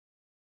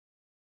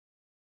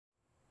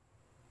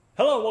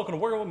Hello, welcome to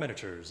Working with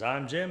Miniatures.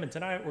 I'm Jim, and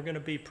tonight we're going to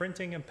be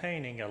printing and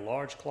painting a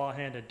large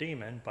claw-handed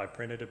demon by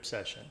Printed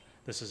Obsession.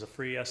 This is a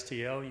free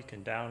STL you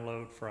can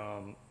download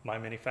from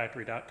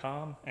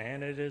myminifactory.com,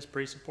 and it is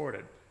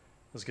pre-supported.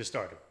 Let's get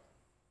started.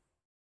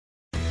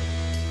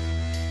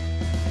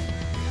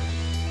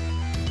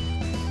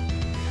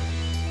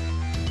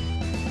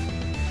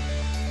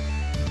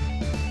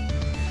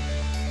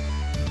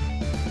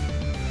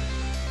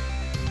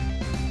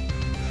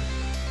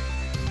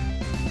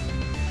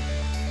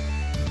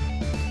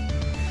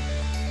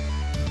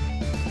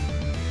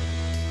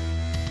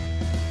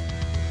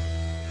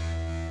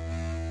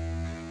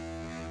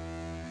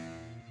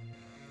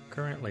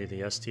 Currently,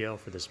 the STL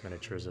for this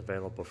miniature is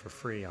available for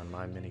free on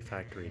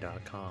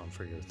myminifactory.com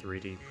for your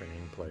 3D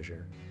printing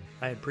pleasure.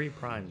 I had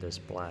pre-primed this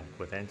black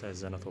with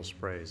anti-zenithal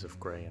sprays of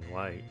gray and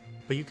white,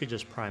 but you could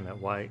just prime it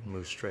white and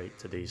move straight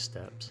to these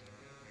steps.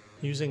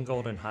 Using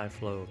golden high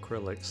flow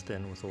acrylics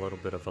thin with a little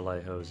bit of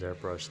Vallejo's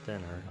airbrush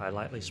thinner, I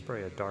lightly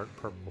spray a dark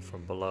purple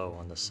from below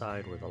on the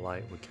side where the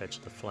light would catch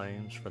the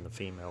flames from the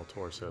female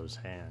torso's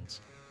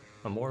hands.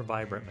 A more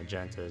vibrant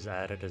magenta is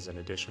added as an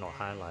additional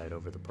highlight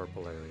over the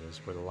purple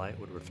areas where the light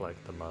would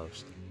reflect the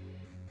most.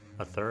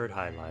 A third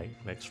highlight,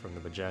 mixed from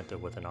the magenta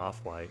with an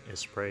off-white, is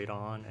sprayed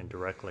on and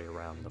directly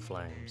around the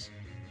flames.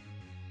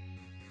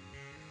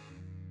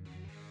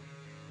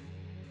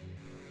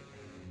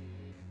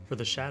 For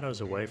the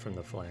shadows away from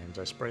the flames,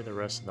 I spray the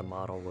rest of the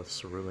model with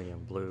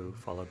cerulean blue,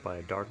 followed by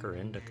a darker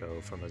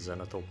indigo from a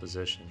zenithal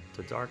position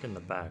to darken the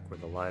back where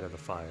the light of the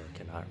fire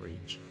cannot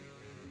reach.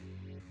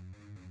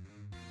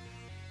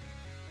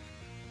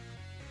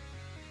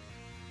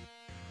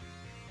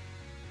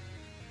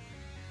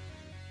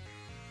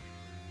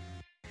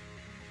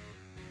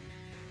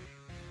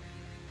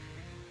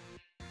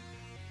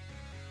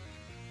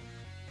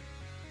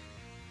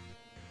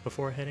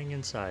 Before heading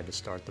inside to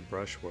start the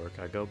brushwork,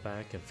 I go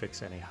back and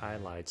fix any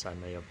highlights I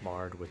may have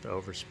marred with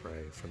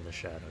overspray from the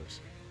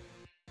shadows.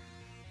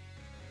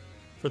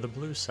 For the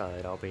blue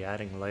side, I'll be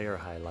adding layer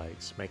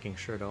highlights, making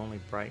sure to only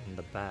brighten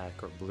the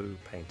back or blue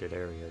painted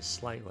areas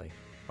slightly.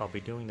 I'll be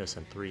doing this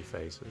in 3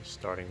 phases,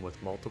 starting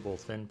with multiple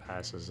thin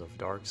passes of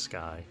dark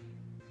sky,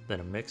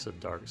 then a mix of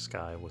dark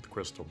sky with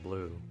crystal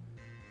blue,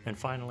 and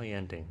finally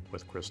ending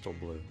with crystal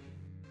blue.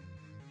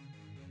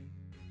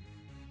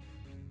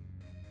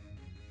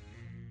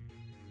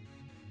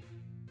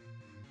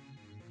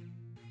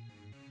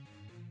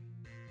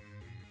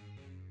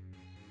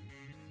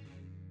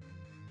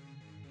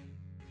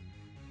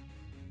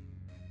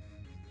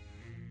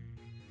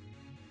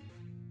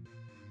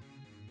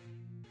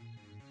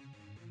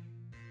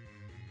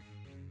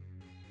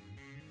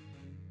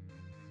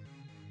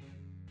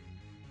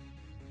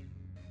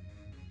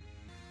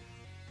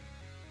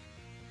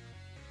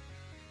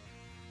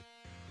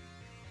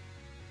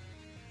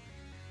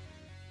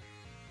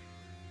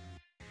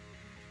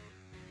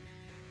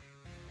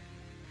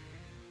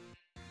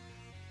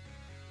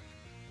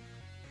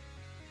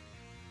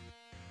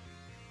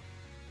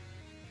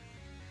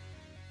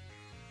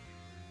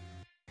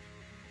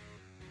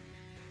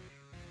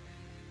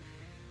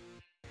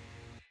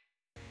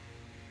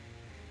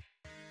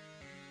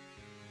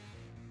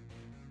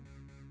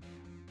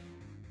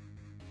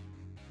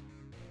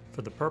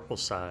 For the purple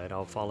side,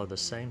 I'll follow the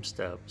same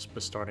steps,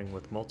 but starting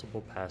with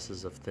multiple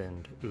passes of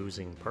thinned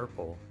oozing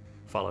purple,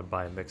 followed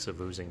by a mix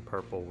of oozing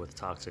purple with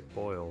toxic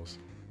boils,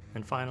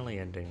 and finally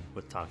ending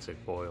with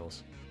toxic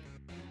boils.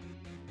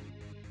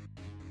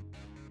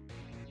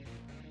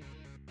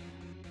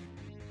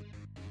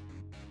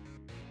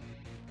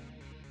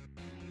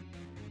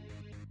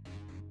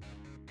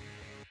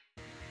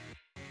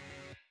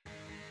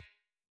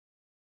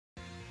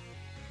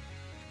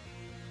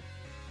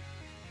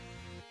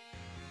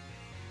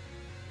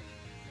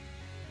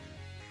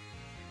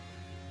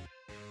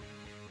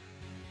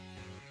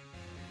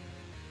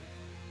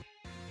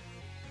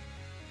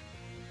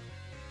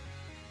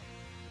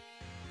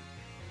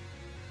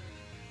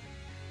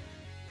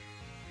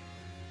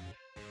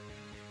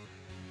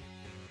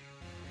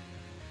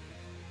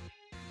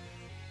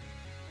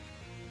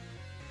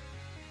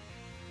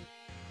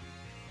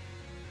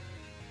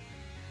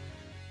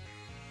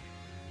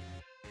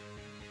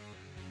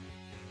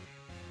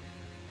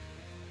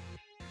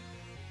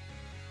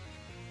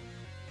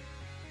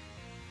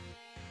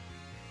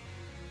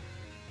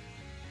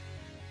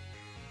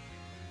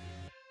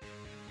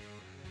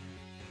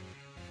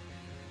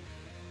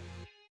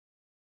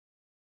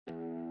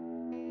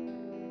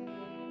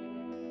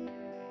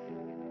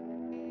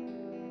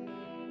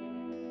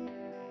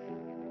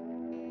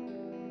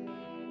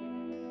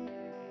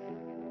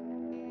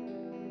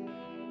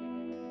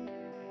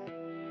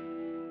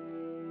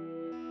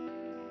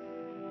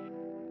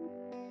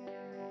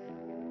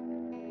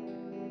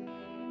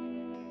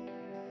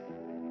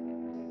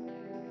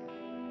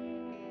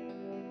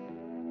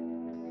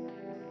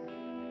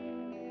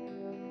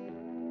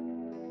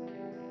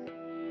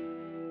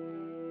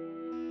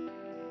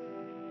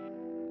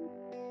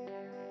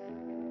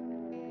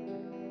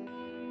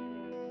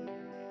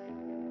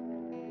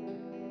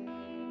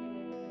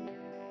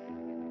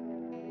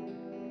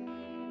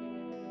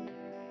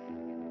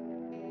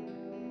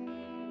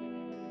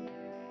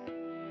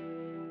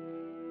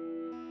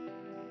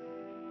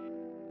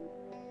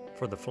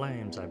 For the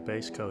flames, I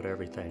base coat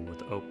everything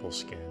with Opal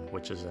Skin,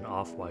 which is an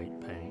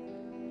off-white paint.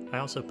 I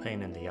also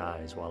paint in the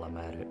eyes while I'm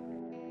at it.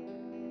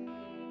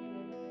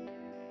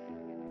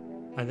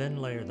 I then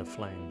layer the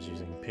flames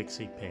using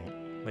Pixie Pink,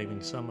 leaving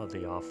some of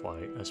the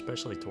off-white,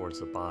 especially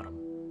towards the bottom.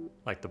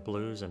 Like the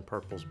blues and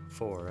purples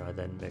before, I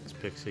then mix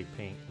Pixie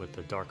Pink with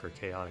the darker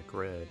Chaotic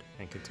Red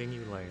and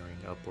continue layering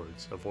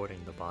upwards,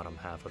 avoiding the bottom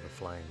half of the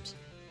flames.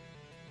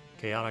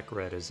 Chaotic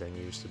Red is then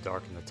used to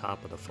darken the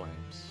top of the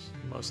flames,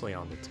 mostly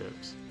on the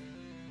tips.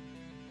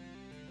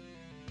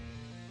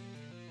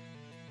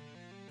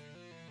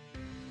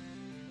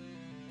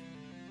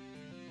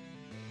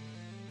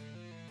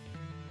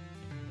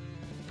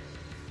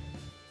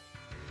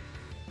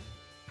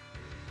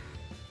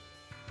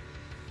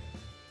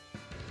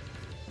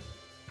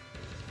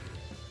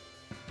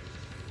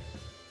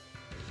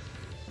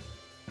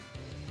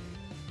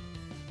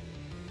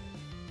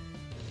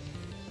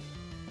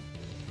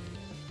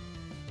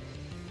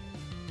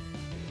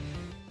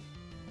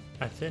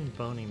 I thin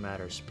Bony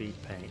Matter speed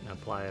paint and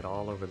apply it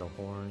all over the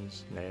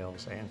horns,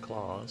 nails, and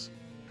claws.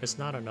 It's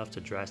not enough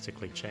to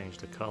drastically change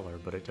the color,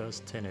 but it does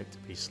tint it to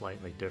be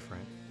slightly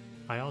different.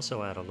 I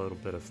also add a little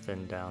bit of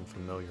thinned down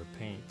familiar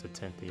paint to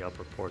tint the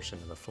upper portion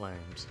of the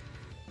flames.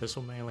 This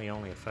will mainly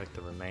only affect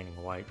the remaining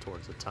white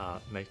towards the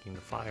top, making the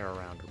fire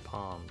around her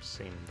palms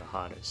seem the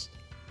hottest.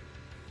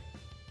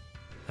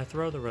 I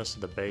throw the rest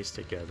of the base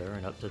together,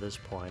 and up to this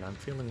point I'm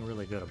feeling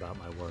really good about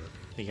my work.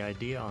 The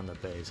idea on the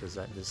base is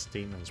that this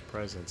demon's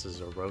presence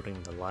is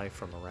eroding the life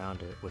from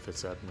around it with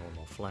its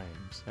abnormal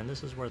flames, and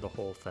this is where the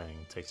whole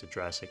thing takes a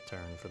drastic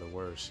turn for the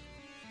worse.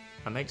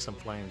 I make some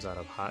flames out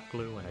of hot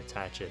glue and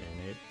attach it,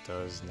 and it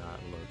does not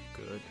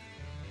look good.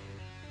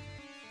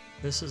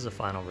 This is the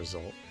final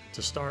result.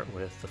 To start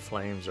with, the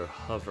flames are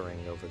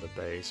hovering over the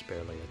base,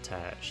 barely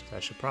attached. I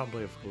should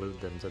probably have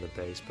glued them to the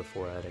base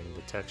before adding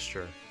the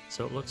texture,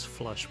 so it looks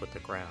flush with the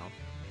ground.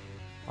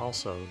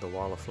 Also, the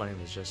wall of flame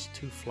is just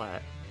too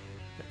flat.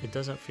 It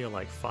doesn't feel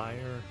like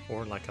fire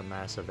or like a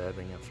massive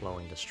ebbing and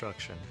flowing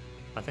destruction.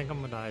 I think I'm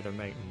going to either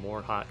make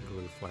more hot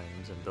glue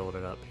flames and build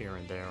it up here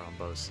and there on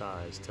both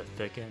sides to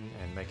thicken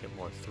and make it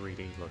more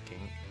 3D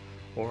looking,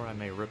 or I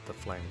may rip the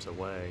flames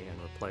away and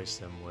replace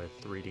them with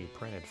 3D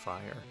printed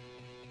fire.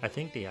 I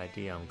think the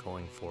idea I'm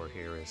going for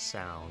here is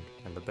sound,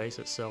 and the base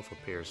itself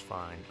appears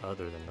fine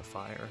other than the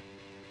fire.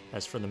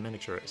 As for the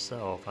miniature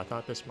itself, I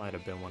thought this might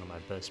have been one of my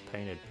best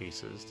painted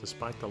pieces,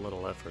 despite the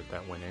little effort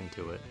that went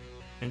into it,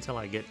 until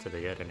I get to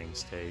the editing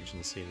stage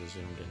and see the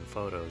zoomed in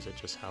photos at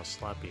just how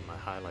sloppy my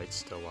highlights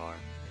still are.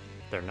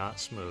 They're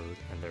not smooth,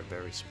 and they're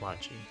very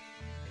splotchy.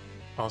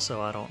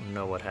 Also, I don't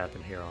know what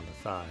happened here on the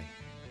thigh.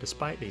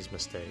 Despite these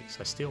mistakes,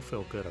 I still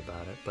feel good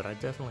about it, but I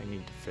definitely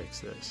need to fix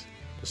this.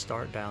 To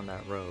start down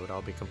that road,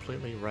 I'll be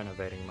completely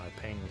renovating my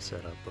painting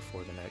setup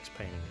before the next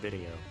painting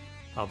video.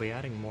 I'll be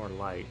adding more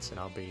lights, and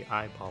I'll be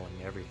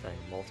eyeballing everything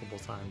multiple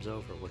times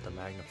over with a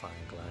magnifying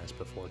glass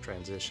before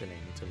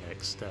transitioning to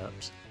next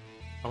steps.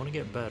 I want to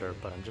get better,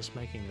 but I'm just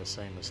making the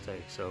same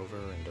mistakes over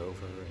and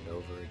over and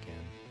over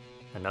again.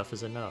 Enough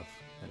is enough,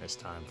 and it's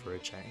time for a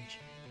change.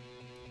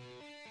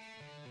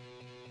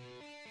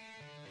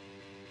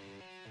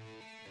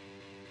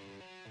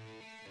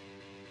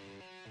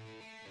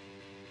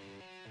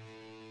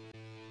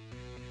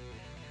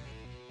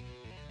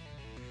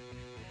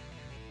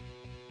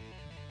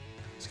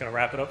 That's going to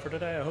wrap it up for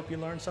today. I hope you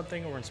learned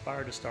something or were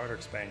inspired to start or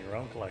expand your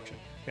own collection.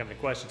 If you have any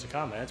questions or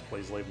comments,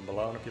 please leave them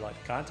below. And if you like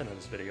the content of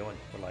this video and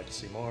would like to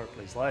see more,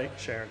 please like,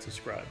 share, and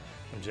subscribe.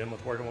 I'm Jim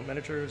with Working with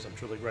Miniatures. I'm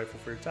truly grateful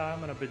for your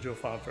time, and I bid you a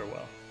fond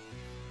farewell.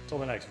 Until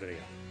the next video.